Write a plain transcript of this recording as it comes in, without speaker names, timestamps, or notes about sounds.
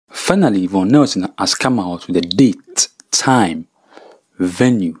Finally, Yvonne Nelson has come out with a date, time,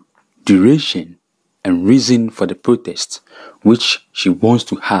 venue, duration, and reason for the protest, which she wants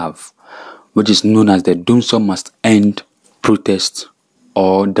to have, which is known as the Dumsor Must End protest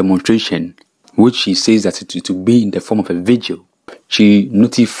or demonstration, which she says that it will be in the form of a vigil. She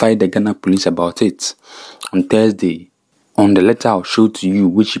notified the Ghana police about it on Thursday on the letter I'll show to you,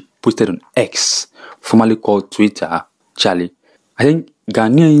 which she posted on X, formerly called Twitter. Charlie, I think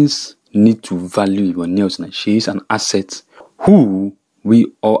Ghanaians need to value Yvonne Nelson. She is an asset who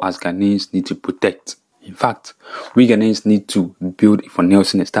we all as Ghanaians need to protect. In fact, we Ghanaians need to build Yvonne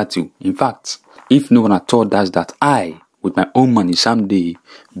Nelson a statue. In fact, if no one at all does that, I, with my own money, someday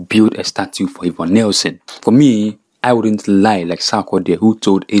build a statue for Yvonne Nelson. For me, I wouldn't lie like Sarko there, who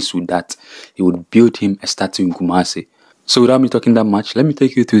told Esu that he would build him a statue in Kumasi. So without me talking that much, let me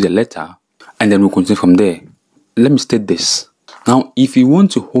take you through the letter and then we'll continue from there. Let me state this. Now, if you want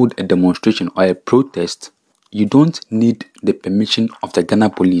to hold a demonstration or a protest, you don't need the permission of the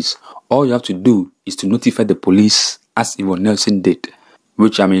Ghana police. All you have to do is to notify the police as Yvonne Nelson did,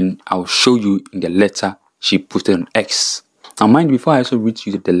 which I'll show you in the letter she posted on X. Now mind, before I also read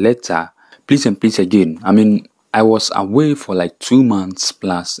you the letter, please and please again, I was away for like 2 months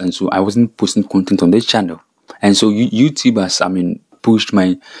plus, and so I wasn't posting content on this channel. And so YouTubers, pushed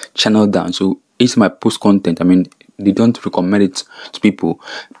my channel down. So each time I post content, they don't recommend it to people.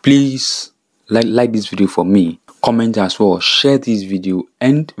 Please like this video for me, comment as well, share this video,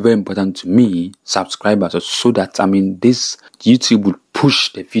 and very important to me, subscribe as well, so that this YouTube would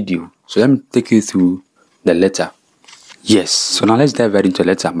push the video. So let me take you through the letter. Yes, so now let's dive right into the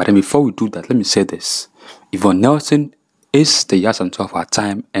letter. But then before we do that, let me say this. Yvonne Nelson is the Yasanto of our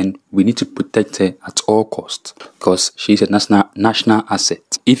time, and we need to protect her at all costs because she is a national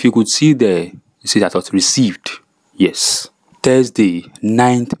asset. If you could see there, you see that was received. Yes. Thursday,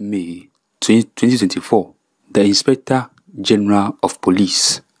 9th May 2024, the Inspector General of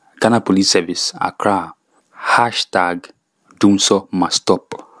Police, Ghana Police Service, Accra, #Dumsor must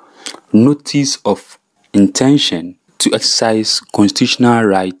stop. Notice of intention to exercise constitutional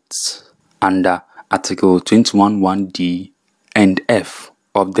rights under Article 21(1)(d) and F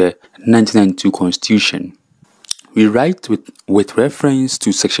of the 1992 Constitution. We write with reference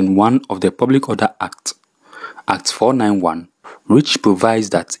to Section 1 of the Public Order Act, Act 491, which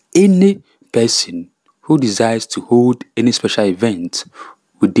provides that any person who desires to hold any special event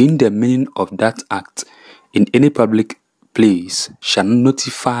within the meaning of that act in any public place shall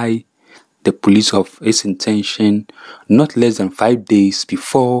notify the police of its intention not less than 5 days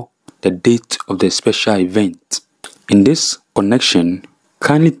before the date of the special event. In this connection,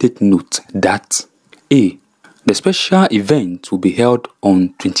 kindly take note that A. The special event will be held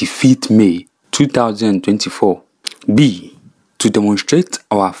on 25th May 2024. B. To demonstrate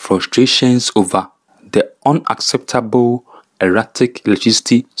our frustrations over the unacceptable erratic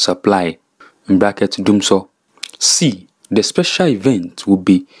electricity supply (Dumsor). C. The special event will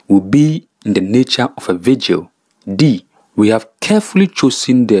be in the nature of a vigil. D. We have carefully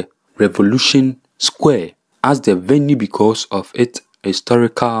chosen the Revolution Square as the venue because of its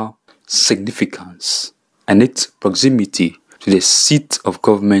historical significance and its proximity to the seat of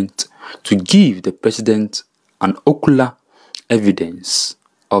government to give the President an ocular evidence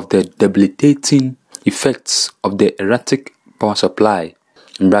of the debilitating effects of the erratic power supply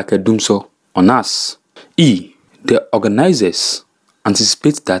 (Dumsor) on us. E. The organizers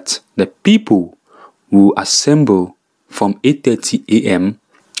anticipate that the people will assemble from 8:30 a.m.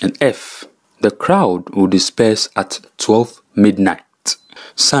 and F. The crowd will disperse at 12 midnight.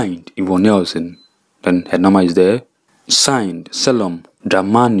 Signed, Yvonne Nelson. Then her number is there. Signed, Selom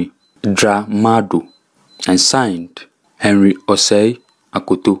Dramado. And signed, Henry Osei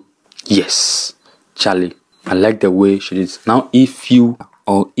Akoto. Yes, Charlie, I like the way she did. Now, if you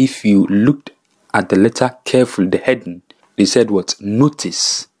looked at the letter carefully, the heading, they said what?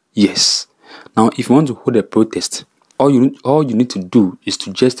 Notice. Yes. Now, if you want to hold a protest, all you need to do is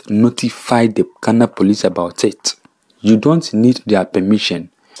to just notify the Ghana police about it. You don't need their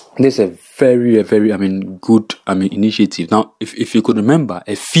permission. This is a very good initiative. Now, if you could remember,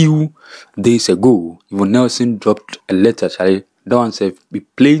 a few days ago, Yvonne Nelson dropped a letter, Charlie. That one said be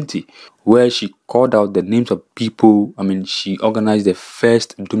plenty, where she called out the names of people. She organized the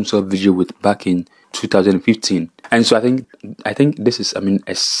first Dumsor Vigil back in 2015, and so I think this is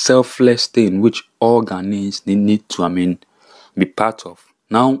a selfless thing which all Ghanaians need to be part of.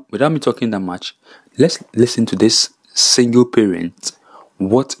 Now, without me talking that much, let's listen to this single parent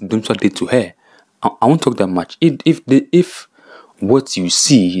what Dumsor did to her. I won't talk that much. If what you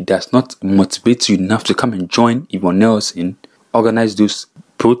see does not motivate you enough to come and join Yvonne Nelson, organize those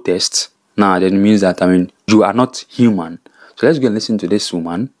protest, now then it means that, you are not human. So let's go and listen to this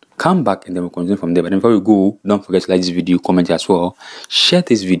woman. Come back and then we'll continue from there. But before we go, don't forget to like this video, comment as well, share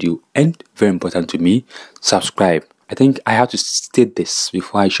this video, and very important to me, subscribe. I think I have to state this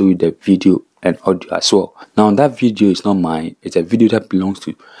before I show you the video and audio as well. Now that video is not mine, it's a video that belongs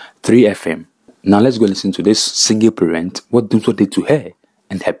to 3FM. Now let's go listen to this single parent, what Dumsor did to her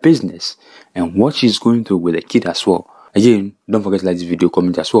and her business, and what she's going through with the kid as well. Again, don't forget to like this video,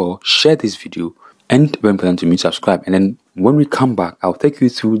 comment as well, share this video, and very important to me, subscribe. And then when we come back, I'll take you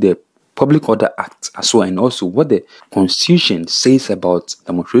through the Public Order Act as well, and also what the Constitution says about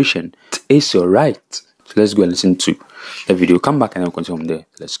demonstration. It is your right. So let's go and listen to the video. Come back and I'll continue from there.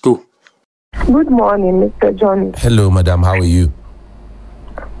 Let's go. Good morning, Mr. Johnny. Hello, madam. How are you?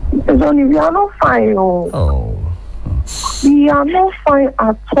 Mr. Johnny, we are not fine. Oh. We are not fine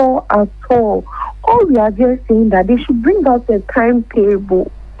at all, at all. All we are just saying that they should bring us a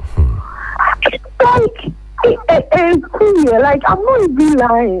timetable. It's clear. Like, I'm not even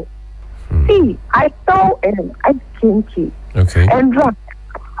lying. See, I saw ice cream cake. Okay. And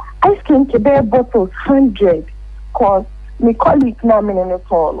ice cream cake, their bottles 100. Because my colleague now in the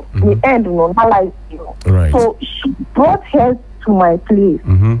phone, the end, not like you. Right. So she brought her to my place.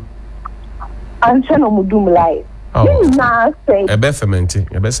 And she no mudum life. Now say.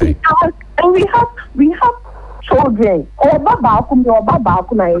 And we have children. Or baba kumi or baba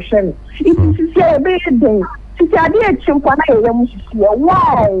kuna yeshem. It is a big day. She said, "I did chimpana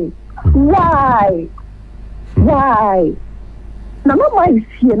Why? Why? Nana is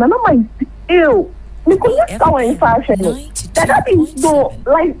here. Nana is ill. We could not go in fashion. That is no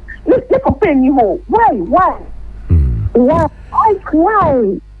like let's open you home. Why? Why? We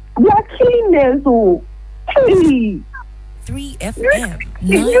are killing them so. Hey. 3FM.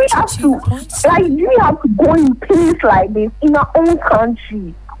 You have to go in place like this in our own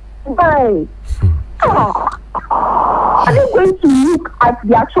country. Why? Are they going to look at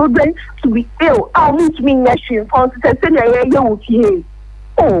their children to be ill? Which means nation for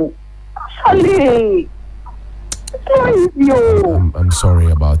oh, Charlie. I'm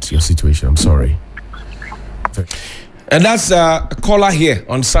sorry about your situation. I'm sorry. And that's a caller here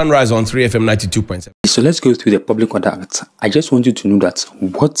on Sunrise on 3FM 92.7. So let's go through the Public Order Act. I just want you to know that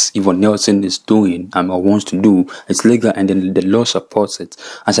what Yvonne Nelson is doing or wants to do is legal, and then the law supports it.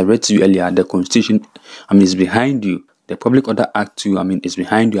 As I read to you earlier, the Constitution is behind you. The Public Order Act too, is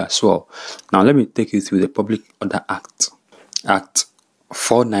behind you as well. Now let me take you through the Public Order Act. Act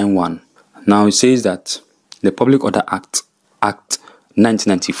 491. Now it says that the Public Order Act, Act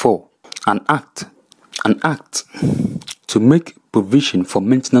 1994, an act to make provision for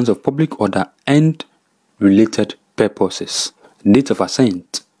maintenance of public order and related purposes. Date of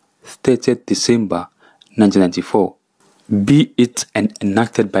assent, 30th December 1994. Be it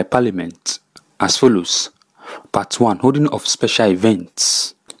enacted by Parliament as follows. Part 1. Holding of special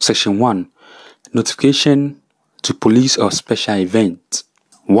events. Section 1. Notification to police of special event.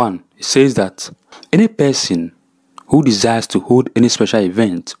 1. It says that any person who desires to hold any special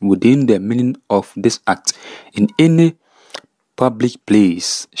event within the meaning of this act in any public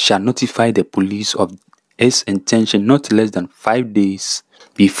place shall notify the police of its intention not less than 5 days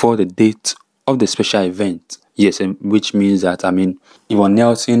before the date of the special event. Yes, which means that Yvonne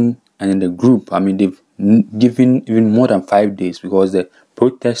Nelson and in the group, they've given even more than 5 days, because the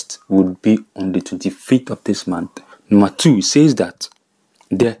protest would be on the 25th of this month. Number 2, it says that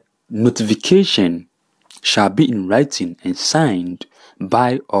the notification shall be in writing and signed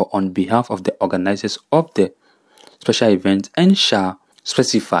by or on behalf of the organizers of the special event, and shall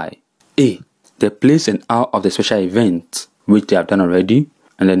specify A. the place and hour of the special event, which they have done already,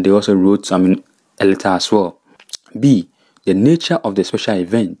 and then they also wrote a letter as well. B. the nature of the special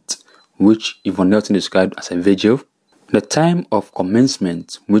event, which Yvonne Nelson described as a vigil. The time of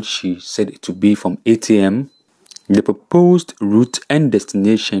commencement, which she said it to be from 8 a.m. The proposed route and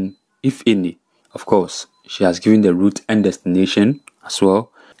destination, if any. Of course, she has given the route and destination as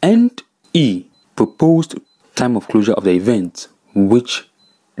well. And E. proposed time of closure of the event, which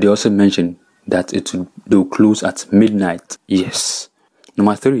they also mentioned that they will close at midnight. Yes.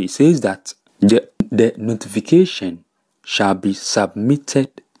 Number 3 says that the notification shall be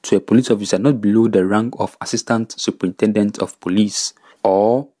submitted to a police officer not below the rank of Assistant Superintendent of Police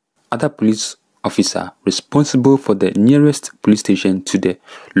or other police officer responsible for the nearest police station to the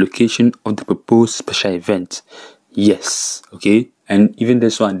location of the proposed special event. Yes, okay. And even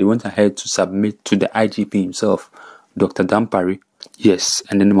this one, they went ahead to submit to the IGP himself, Dr. Dampare. Yes.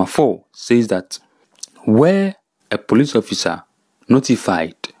 And then number 4 says that where a police officer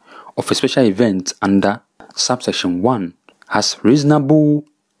notified of a special event under subsection 1 has reasonable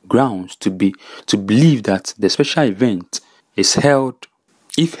grounds to believe that the special event is held,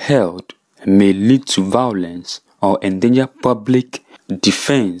 if held, may lead to violence or endanger public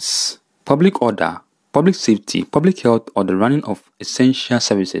defense, public order, public safety, public health, or the running of essential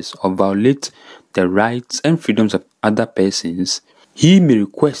services, or violate the rights and freedoms of other persons, he may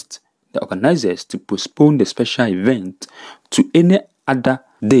request the organizers to postpone the special event to any other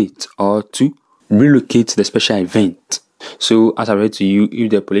date or to relocate the special event. So, as I read to you,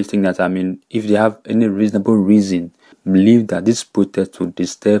 if the police think that, if they have any reasonable reason, believe that this protest will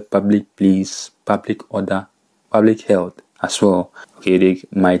disturb public peace, public order, public health as well, okay, they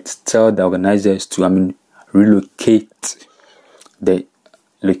might tell the organizers to, relocate the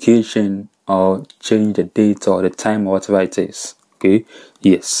location or change the date or the time or whatever it is. Okay,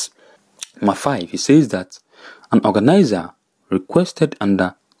 yes. Number 5, he says that an organizer requested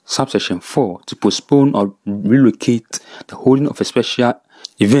under subsection 4 to postpone or relocate the holding of a special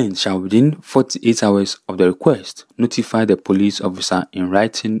event shall within 48 hours of the request notify the police officer in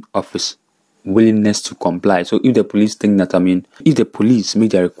writing of his willingness to comply. So if the police think that, if the police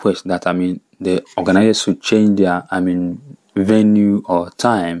make their request that, the organizers should change their, venue or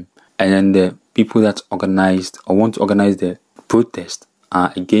time, and then the people that organized or want to organize the protest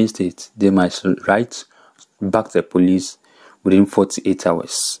are against it, they might write back to the police within 48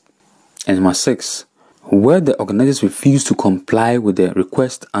 hours. And number 6, where the organizers refuse to comply with the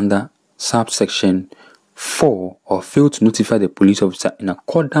request under subsection 4 or fail to notify the police officer in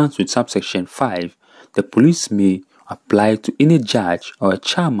accordance with subsection 5, the police may apply to any judge or a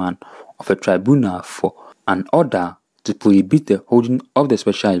chairman of a tribunal for an order to prohibit the holding of the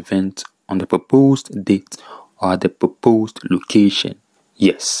special event on the proposed date or the proposed location.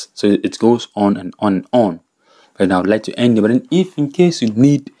 Yes, so it goes on and on and on. And I would like to end it, but then if in case you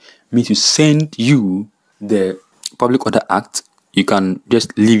need me to send you the Public Order Act, you can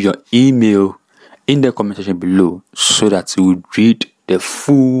just leave your email in the comment section below so that you would read the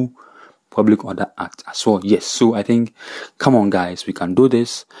full Public Order Act as well. Yes, so I think, come on guys, we can do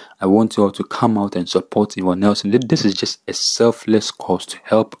this. I want you all to come out and support Yvonne Nelson. This is just a selfless cause to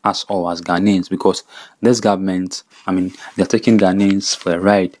help us all as Ghanaians, because this government, they're taking Ghanaians for a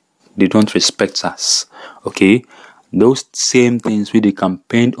ride. They don't respect us, okay? Those same things which they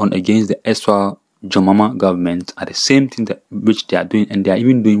campaigned on against the Eswal Jomama government are the same thing that which they are doing, and they are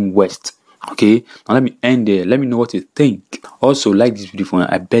even doing worse. Okay, now let me end there. Let me know what you think. Also, like this video for me,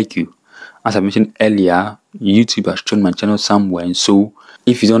 I beg you. As I mentioned earlier, YouTube has shown my channel somewhere, and so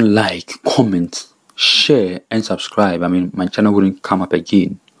if you don't like, comment, share, and subscribe. My channel wouldn't come up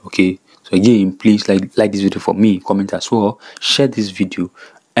again. Okay, so again, please like this video for me, comment as well, share this video,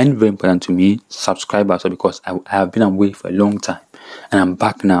 and very important to me, subscribe also, because I have been away for a long time and I'm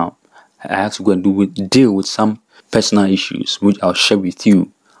back now. I have to go and deal with some personal issues which I'll share with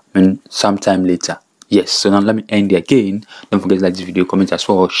you sometime later. Yes, so now let me end it again. Don't forget to like this video, comment as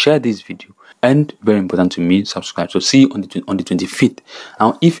well, share this video, and very important to me, subscribe. So see you on the 25th.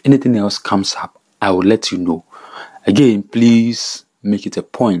 Now if anything else comes up, I will let you know. Again, please make it a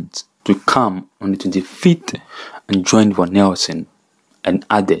point to come on the 25th and join Yvonne Nelson and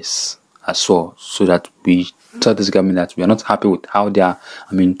others as well, so that we tell this government that we are not happy with how they are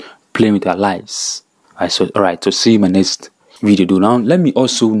playing with our lives. Alright, so see you in my next video. Now let me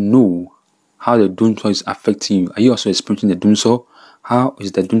also know how the Dumsor is affecting you. Are you also experiencing the Dumsor? How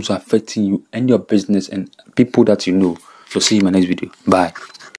is the Dumsor affecting you and your business and people that you know? So see you in my next video. Bye.